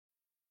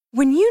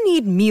When you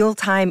need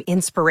mealtime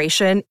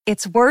inspiration,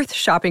 it's worth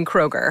shopping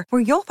Kroger,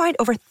 where you'll find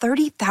over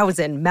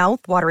 30,000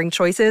 mouth-watering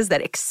choices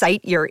that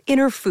excite your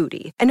inner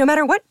foodie. And no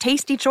matter what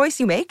tasty choice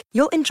you make,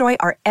 you'll enjoy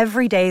our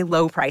everyday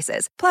low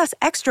prices, plus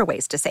extra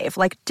ways to save,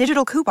 like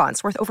digital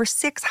coupons worth over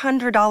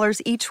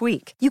 $600 each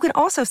week. You can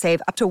also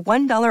save up to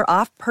 $1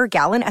 off per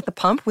gallon at the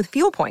pump with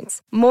fuel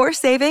points. More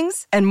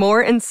savings and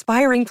more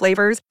inspiring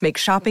flavors make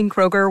shopping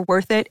Kroger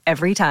worth it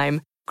every time.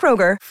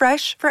 Kroger,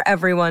 fresh for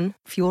everyone.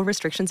 Fuel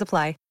restrictions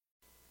apply.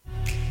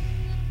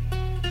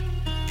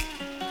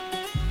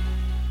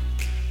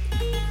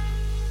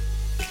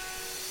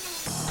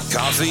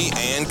 Coffee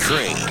and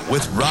Cream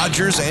with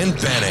Rogers and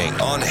Benning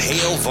on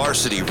Hail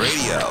Varsity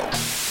Radio.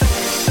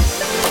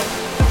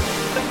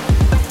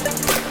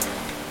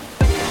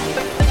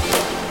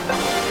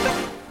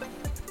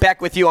 Back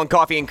with you on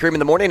Coffee and Cream in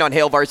the Morning on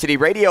Hail Varsity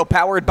Radio,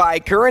 powered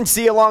by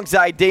Currency,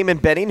 alongside Damon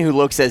Benning, who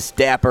looks as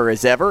dapper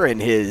as ever in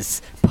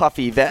his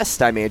puffy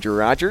vest. I'm Andrew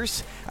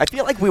Rogers. I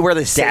feel like we wear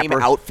the same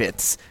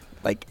outfits.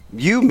 Like,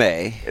 you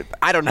may.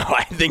 I don't know.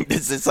 I think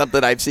this is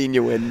something I've seen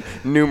you in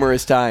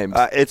numerous times.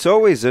 It's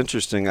always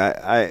interesting.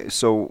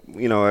 So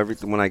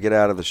when I get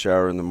out of the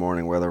shower in the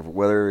morning,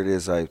 whether it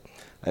is I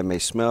may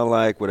smell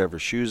like, whatever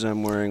shoes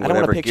I'm wearing, whatever gear I wear.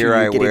 I don't want to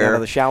picture you getting out of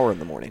the shower in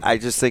the morning. I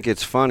just think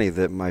it's funny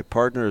that my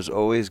partner is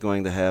always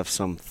going to have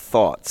some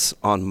thoughts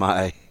on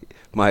my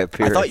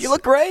appearance. I thought you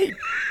looked great.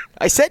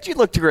 I said you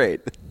looked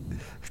great.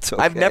 It's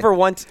okay. I've never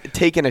once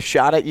taken a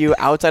shot at you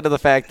outside of the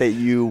fact that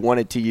you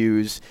wanted to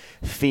use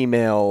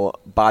female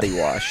body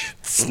wash.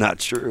 It's not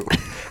true.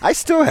 I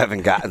still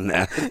haven't gotten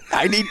that.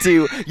 I need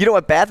to. You know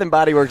what? Bath and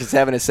Body Works is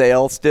having a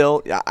sale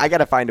still. I got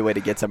to find a way to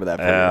get some of that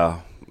for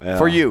you. Yeah.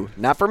 For you,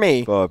 not for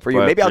me. For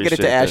you. Maybe I'll get it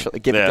to Ashley.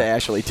 Give it to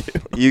Ashley,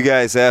 too. You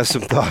guys have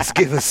some thoughts.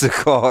 Give us a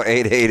call,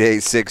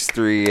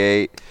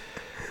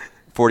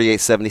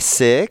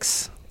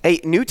 888-638-4876. Hey,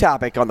 new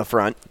topic on the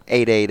front.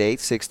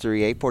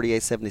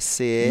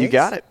 888-638-4876. You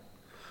got it.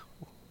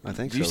 I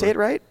think so. Did you say it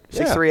right?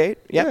 638?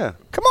 Yeah.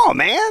 Come on,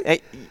 man.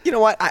 Hey, you know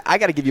what? I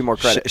got to give you more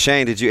credit.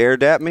 Shane, did you air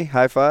dap me?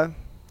 High five.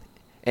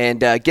 And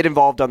get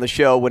involved on the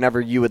show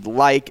whenever you would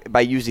like by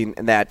using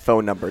that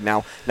phone number.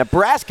 Now,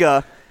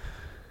 Nebraska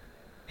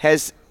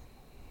has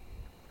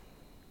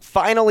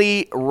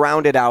finally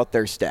rounded out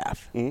their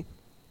staff. Mm-hmm.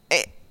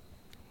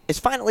 It's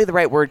finally the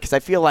right word because I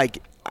feel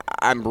like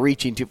I'm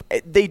reaching too.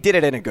 They did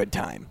it in a good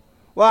time.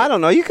 Well, I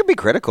don't know. You can be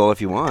critical if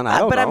you want. I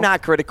don't know. I'm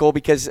not critical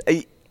because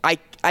I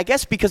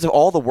guess because of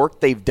all the work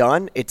they've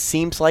done, it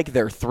seems like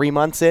they're 3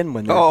 months in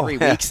when they're 3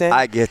 weeks in.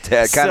 I get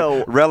that. Kind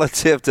of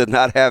relative to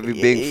not having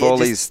being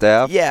fully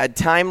staffed. Yeah,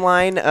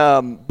 timeline.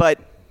 But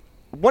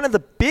one of the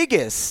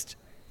biggest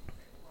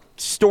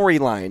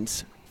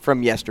storylines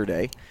from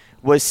yesterday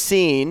was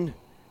seeing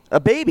a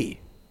baby,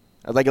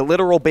 like a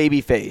literal baby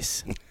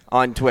face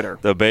on Twitter.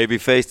 The baby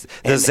face.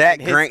 The Zach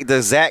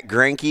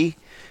Greinke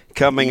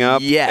coming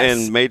up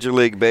in Major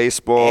League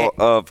Baseball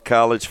of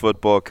college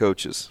football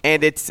coaches.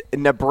 And it's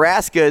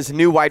Nebraska's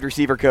new wide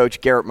receiver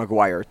coach, Garrett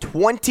McGuire,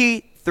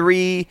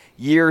 23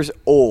 years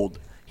old.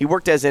 He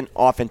worked as an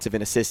offensive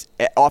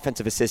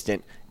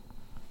assistant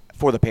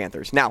for the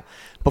Panthers. Now,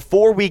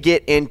 before we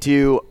get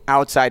into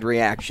outside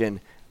reaction,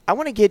 I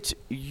want to get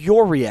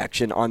your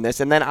reaction on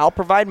this, and then I'll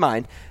provide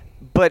mine.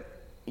 But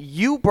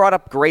you brought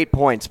up great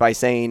points by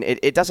saying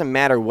it doesn't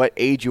matter what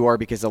age you are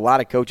because a lot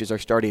of coaches are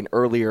starting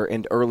earlier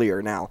and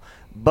earlier now.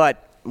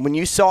 But when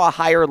you saw a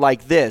hire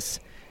like this,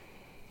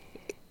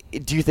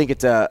 do you think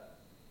it's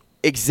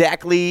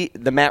exactly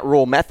the Matt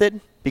Rule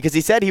method? Because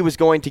he said he was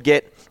going to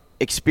get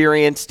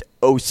experienced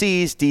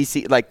OCs,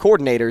 DC, like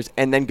coordinators,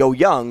 and then go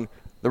young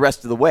the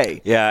rest of the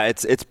way. Yeah,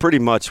 it's pretty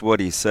much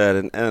what he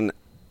said. And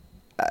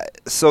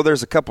so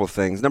there's a couple of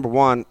things. Number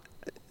one,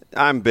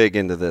 I'm big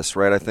into this,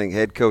 right? I think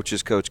head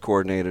coaches coach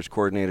coordinators,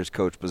 coordinators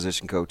coach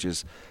position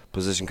coaches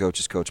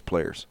coach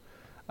players.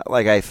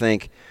 Like, I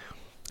think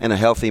in a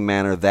healthy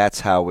manner,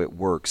 that's how it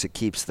works. It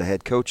keeps the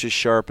head coaches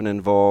sharp and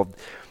involved.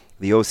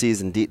 The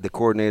OCs and the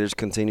coordinators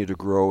continue to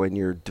grow, and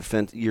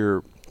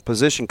your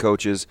position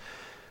coaches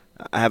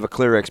have a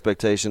clear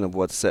expectation of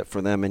what's set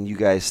for them, and you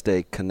guys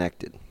stay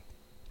connected.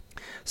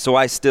 So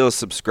I still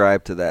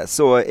subscribe to that.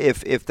 So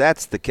if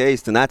that's the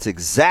case, then that's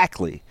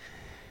exactly,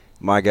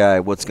 my guy,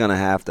 what's going to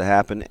have to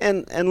happen.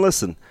 And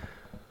listen,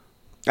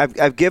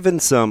 I've given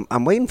some.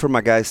 I'm waiting for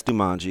my guy Stu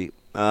Manji,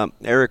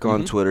 Eric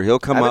on Twitter. He'll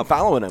come up. I've been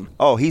following him.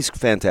 Oh, he's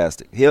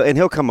fantastic.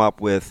 He'll come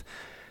up with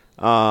some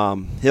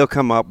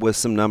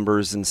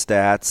numbers and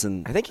stats.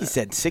 And I think he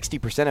said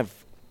 60%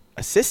 of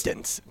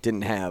assistants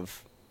didn't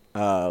have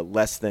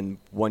less than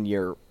 1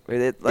 year.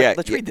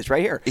 Let's read this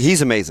right here.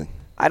 He's amazing.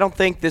 I don't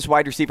think this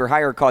wide receiver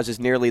hire causes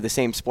nearly the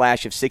same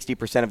splash if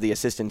 60% of the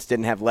assistants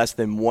didn't have less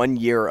than 1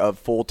 year of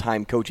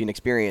full-time coaching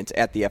experience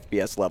at the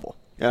FBS level.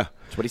 Yeah.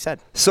 That's what he said.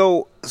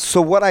 So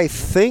what I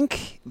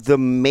think the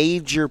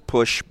major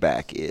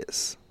pushback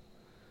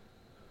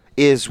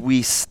is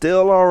we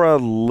still are a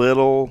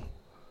little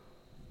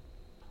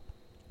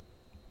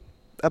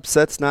 –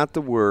 upset's not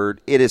the word.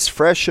 It is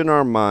fresh in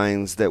our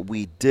minds that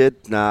we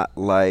did not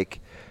like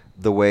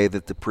the way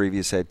that the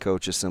previous head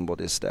coach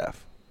assembled his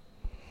staff.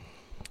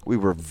 we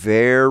were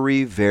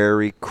very,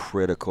 very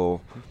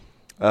critical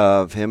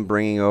of him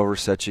bringing over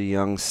such a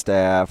young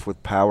staff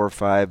with Power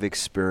 5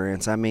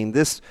 experience. I mean,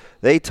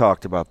 they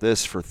talked about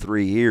this for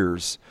 3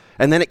 years,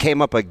 and then it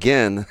came up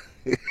again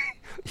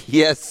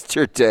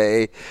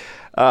yesterday.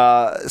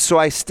 So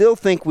I still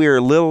think we're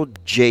a little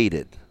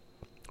jaded,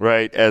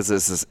 right, as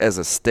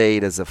a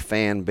state, as a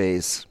fan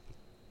base,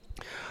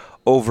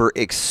 over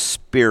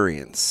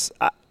experience.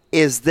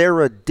 Is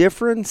there a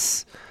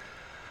difference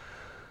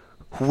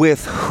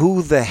with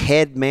who the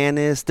head man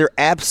is? There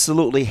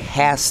absolutely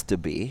has to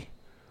be,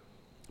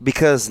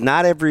 because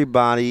not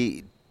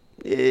everybody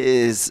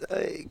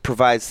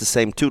provides the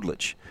same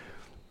tutelage.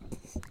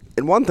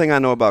 And one thing I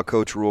know about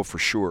Coach Rhule for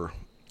sure,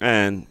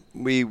 and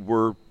we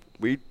were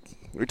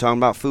talking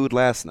about food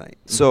last night.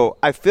 Mm-hmm. So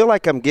I feel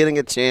like I'm getting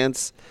a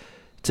chance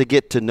to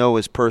get to know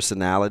his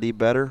personality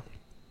better.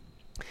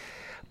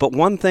 But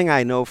one thing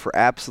I know for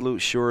absolute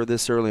sure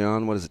this early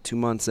on, 2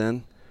 months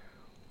in?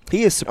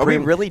 He is supreme. Are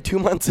we really 2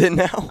 months in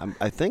now?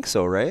 I think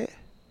so, right?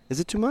 Is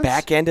it 2 months?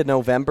 Back end of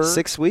November.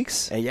 6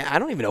 weeks? Yeah, I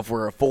don't even know if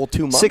we're a full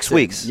 2 months 6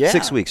 weeks. Yeah.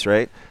 6 weeks,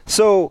 right?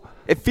 So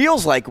it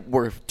feels like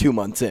we're 2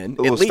 months in.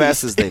 As least.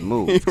 Fast as they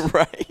moved.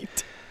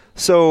 Right.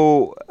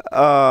 So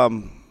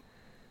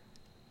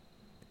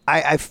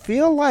I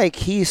feel like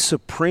he's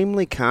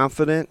supremely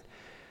confident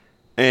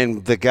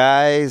in the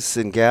guys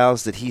and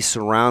gals that he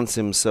surrounds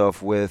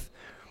himself with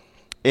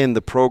in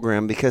the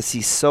program, because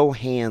he's so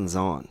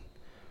hands-on.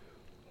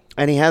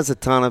 And he has a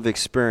ton of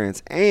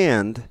experience.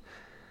 And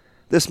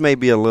this may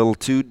be a little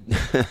too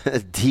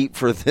deep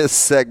for this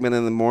segment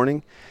in the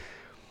morning,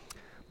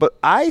 but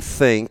I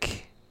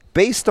think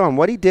based on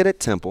what he did at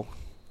Temple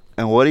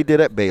and what he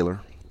did at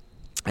Baylor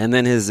and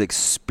then his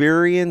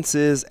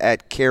experiences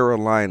at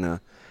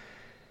Carolina,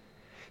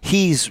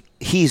 he's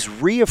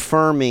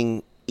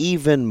reaffirming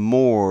even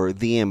more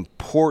the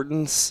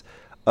importance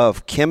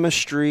of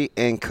chemistry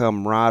and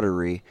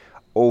camaraderie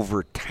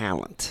over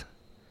talent,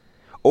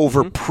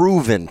 over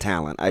proven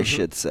talent, I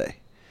should say.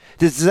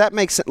 Does that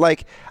make sense?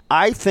 Like,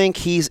 I think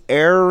he's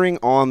erring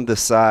on the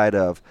side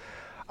of,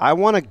 I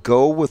want to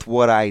go with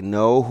what I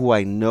know, who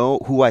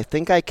I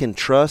think I can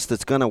trust,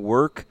 that's going to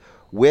work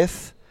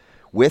with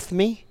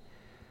me,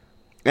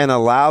 and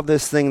allow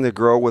this thing to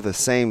grow with the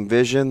same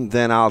vision,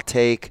 then I'll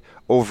take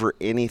over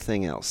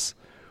anything else.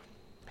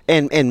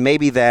 And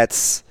maybe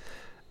that's,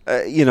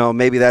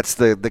 maybe that's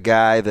the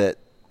guy that,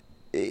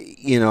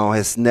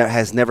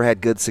 has never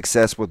had good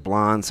success with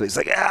blondes. So he's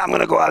like, I'm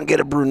going to go out and get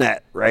a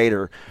brunette, right?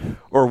 Or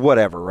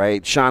whatever,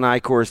 right? Sean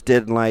Eichhorst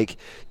didn't like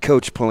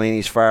Coach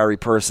Pelini's fiery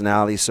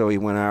personality, so he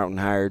went out and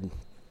hired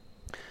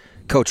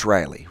Coach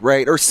Riley,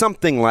 right? Or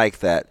something like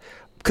that.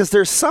 Because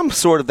there's some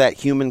sort of that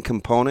human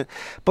component.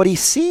 But he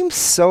seems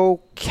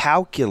so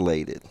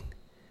calculated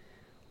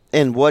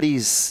in what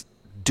he's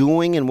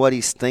doing and what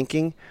he's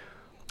thinking.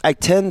 I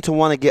tend to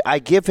want to I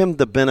give him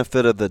the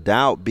benefit of the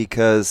doubt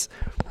because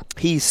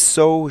he's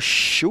so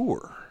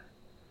sure.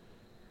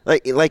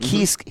 Like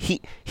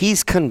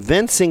he's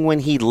convincing when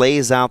he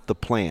lays out the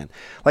plan.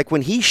 Like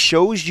when he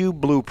shows you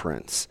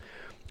blueprints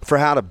for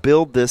how to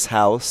build this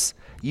house,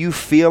 you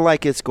feel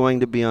like it's going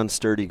to be on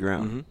sturdy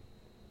ground. Mm-hmm.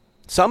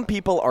 Some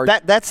people are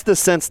that's the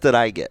sense that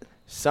I get.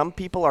 Some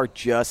people are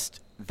just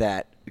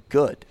that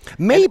good.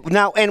 Maybe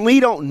and we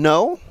don't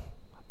know,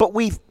 but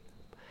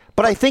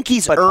I think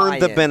he's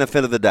earned the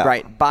benefit of the doubt.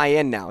 Right, buy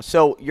in now.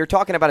 So you're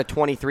talking about a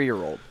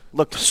 23-year-old.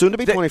 Look, soon to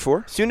be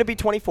 24. Soon to be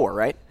 24,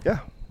 right? Yeah.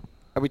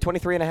 Are we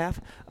 23 and a half?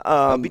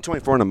 I'll be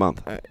 24 in a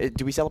month.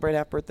 Do we celebrate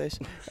half birthdays?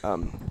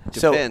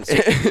 Depends.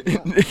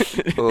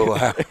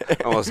 I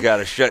almost got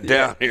to shut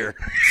down here.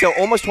 So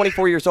almost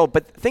 24 years old.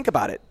 But think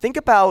about it. Think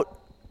about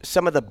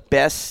some of the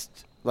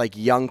best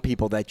young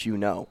people that you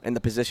know and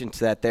the positions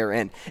that they're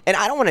in. And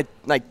I don't want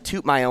to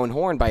toot my own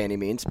horn by any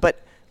means,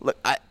 but look,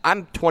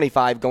 I'm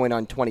 25 going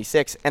on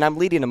 26, and I'm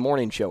leading a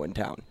morning show in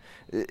town.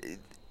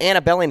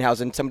 Anna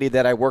Bellinghausen, somebody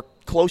that I work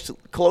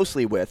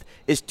closely with,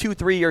 is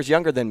 2-3 years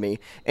younger than me,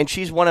 and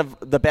she's one of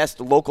the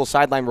best local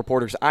sideline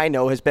reporters I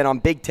know, has been on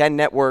Big Ten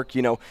Network,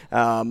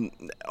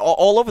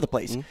 all over the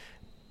place. Mm-hmm.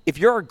 If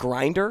you're a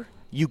grinder,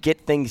 you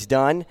get things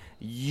done,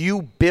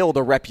 you build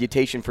a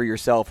reputation for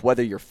yourself,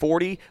 whether you're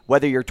 40,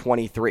 whether you're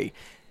 23.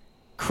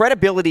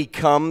 Credibility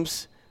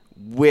comes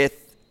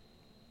with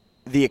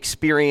the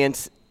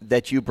experience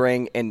that you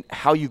bring and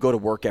how you go to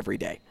work every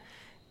day.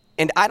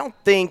 And I don't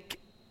think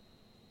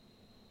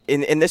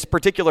in this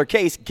particular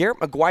case, Garrett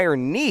McGuire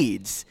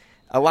needs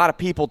a lot of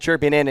people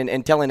chirping in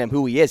and telling him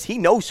who he is. He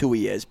knows who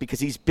he is because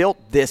he's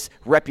built this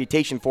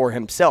reputation for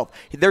himself.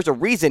 There's a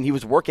reason he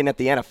was working at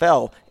the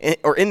NFL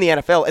or in the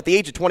NFL at the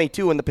age of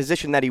 22 in the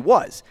position that he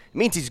was. It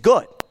means he's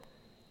good.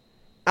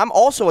 I'm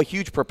also a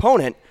huge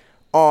proponent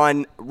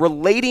on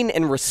relating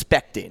and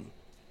respecting,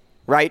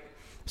 right?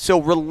 So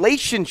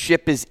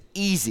relationship is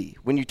easy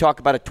when you talk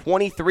about a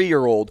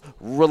 23-year-old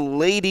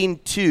relating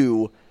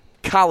to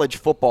college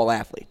football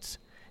athletes.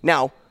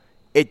 Now,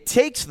 it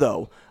takes,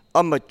 though,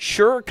 a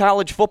mature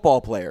college football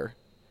player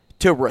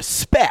to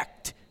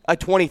respect a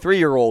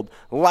 23-year-old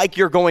like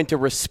you're going to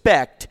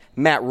respect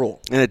Matt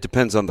Rhule. And it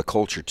depends on the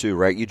culture too,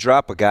 right? You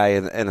drop a guy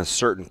in a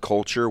certain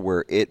culture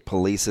where it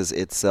polices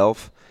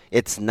itself,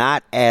 it's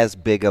not as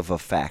big of a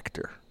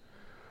factor.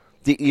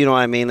 You know what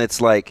I mean? It's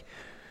like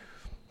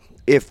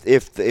if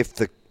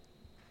the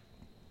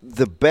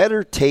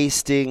better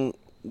tasting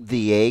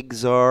the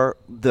eggs are,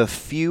 the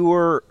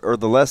fewer or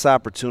the less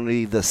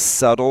opportunity the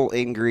subtle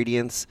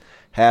ingredients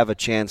have a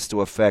chance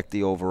to affect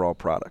the overall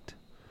product.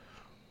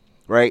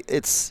 Right?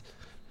 This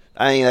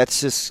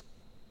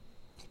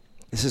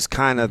is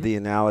kind of the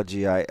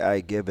analogy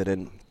I give it.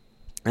 And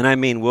I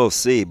mean, we'll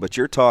see, but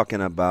you're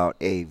talking about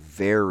a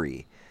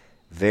very,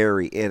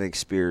 very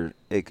inexperienced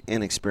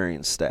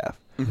staff.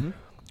 Mm-hmm.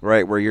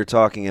 Right, where you're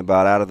talking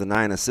about out of the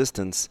 9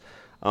 assistants,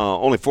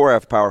 only 4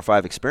 have Power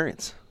 5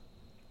 experience.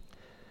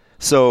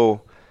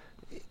 So,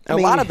 a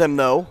lot of them,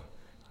 though,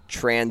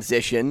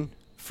 transition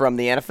from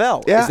the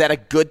NFL. Yeah. Is that a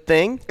good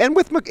thing? And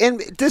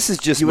this is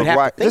just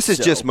McGuire. This is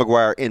just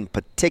McGuire in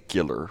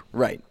particular.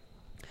 Right.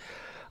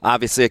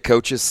 Obviously, a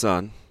coach's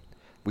son.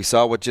 We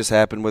saw what just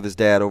happened with his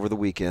dad over the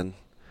weekend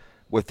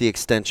with the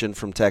extension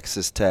from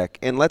Texas Tech.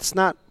 And let's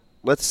not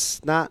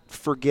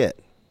forget,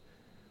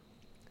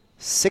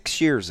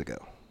 6 years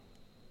ago,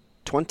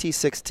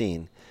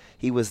 2016,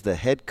 he was the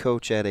head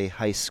coach at a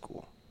high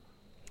school.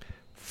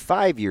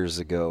 5 years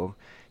ago,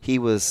 he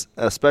was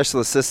a special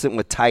assistant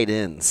with tight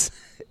ends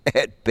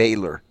at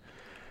Baylor.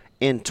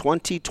 In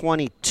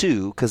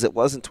 2022, because it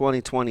wasn't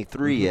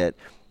 2023 yet,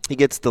 he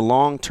gets the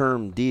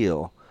long-term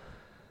deal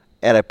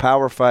at a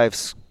Power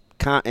 5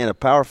 in a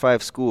Power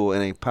 5 school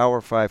in a Power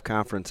 5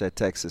 conference at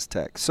Texas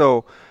Tech.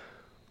 So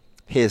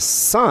his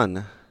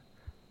son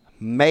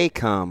may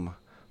come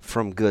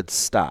from good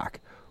stock.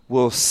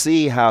 We'll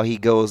see how he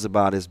goes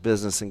about his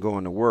business and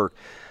going to work.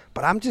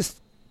 But I'm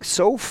just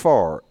so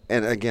far,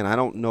 and again, I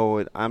don't know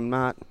it. I'm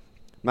not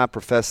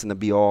professing to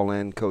be all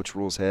in Coach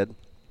Rhule's head.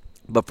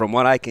 But from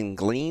what I can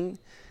glean,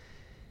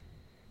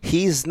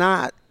 he's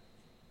not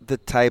the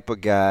type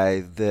of guy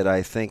that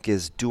I think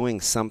is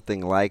doing something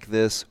like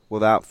this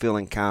without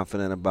feeling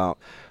confident about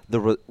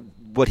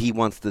what he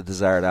wants the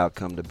desired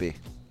outcome to be.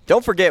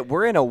 Don't forget,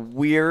 we're in a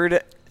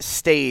weird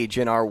stage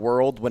in our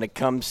world when it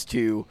comes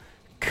to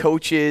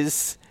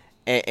coaches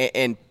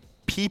and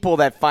people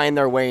that find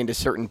their way into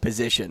certain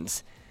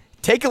positions.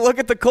 Take a look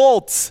at the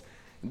Colts.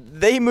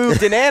 They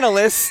moved an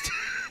analyst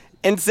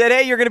and said,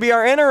 hey, you're going to be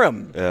our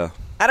interim. Yeah.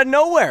 Out of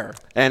nowhere.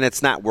 And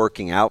it's not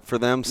working out for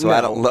them, so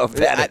I don't love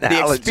that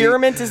analogy. The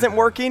experiment isn't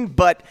working,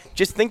 but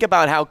just think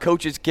about how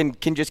coaches can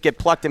just get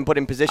plucked and put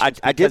in positions.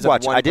 I did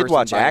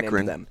watch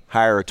Akron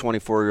hire a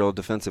 24-year-old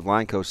defensive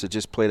line coach that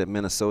just played at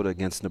Minnesota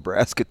against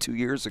Nebraska 2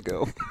 years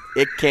ago.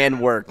 It can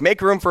work.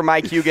 Make room for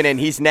Mike Huguenin.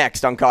 He's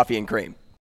next on Coffee and Cream.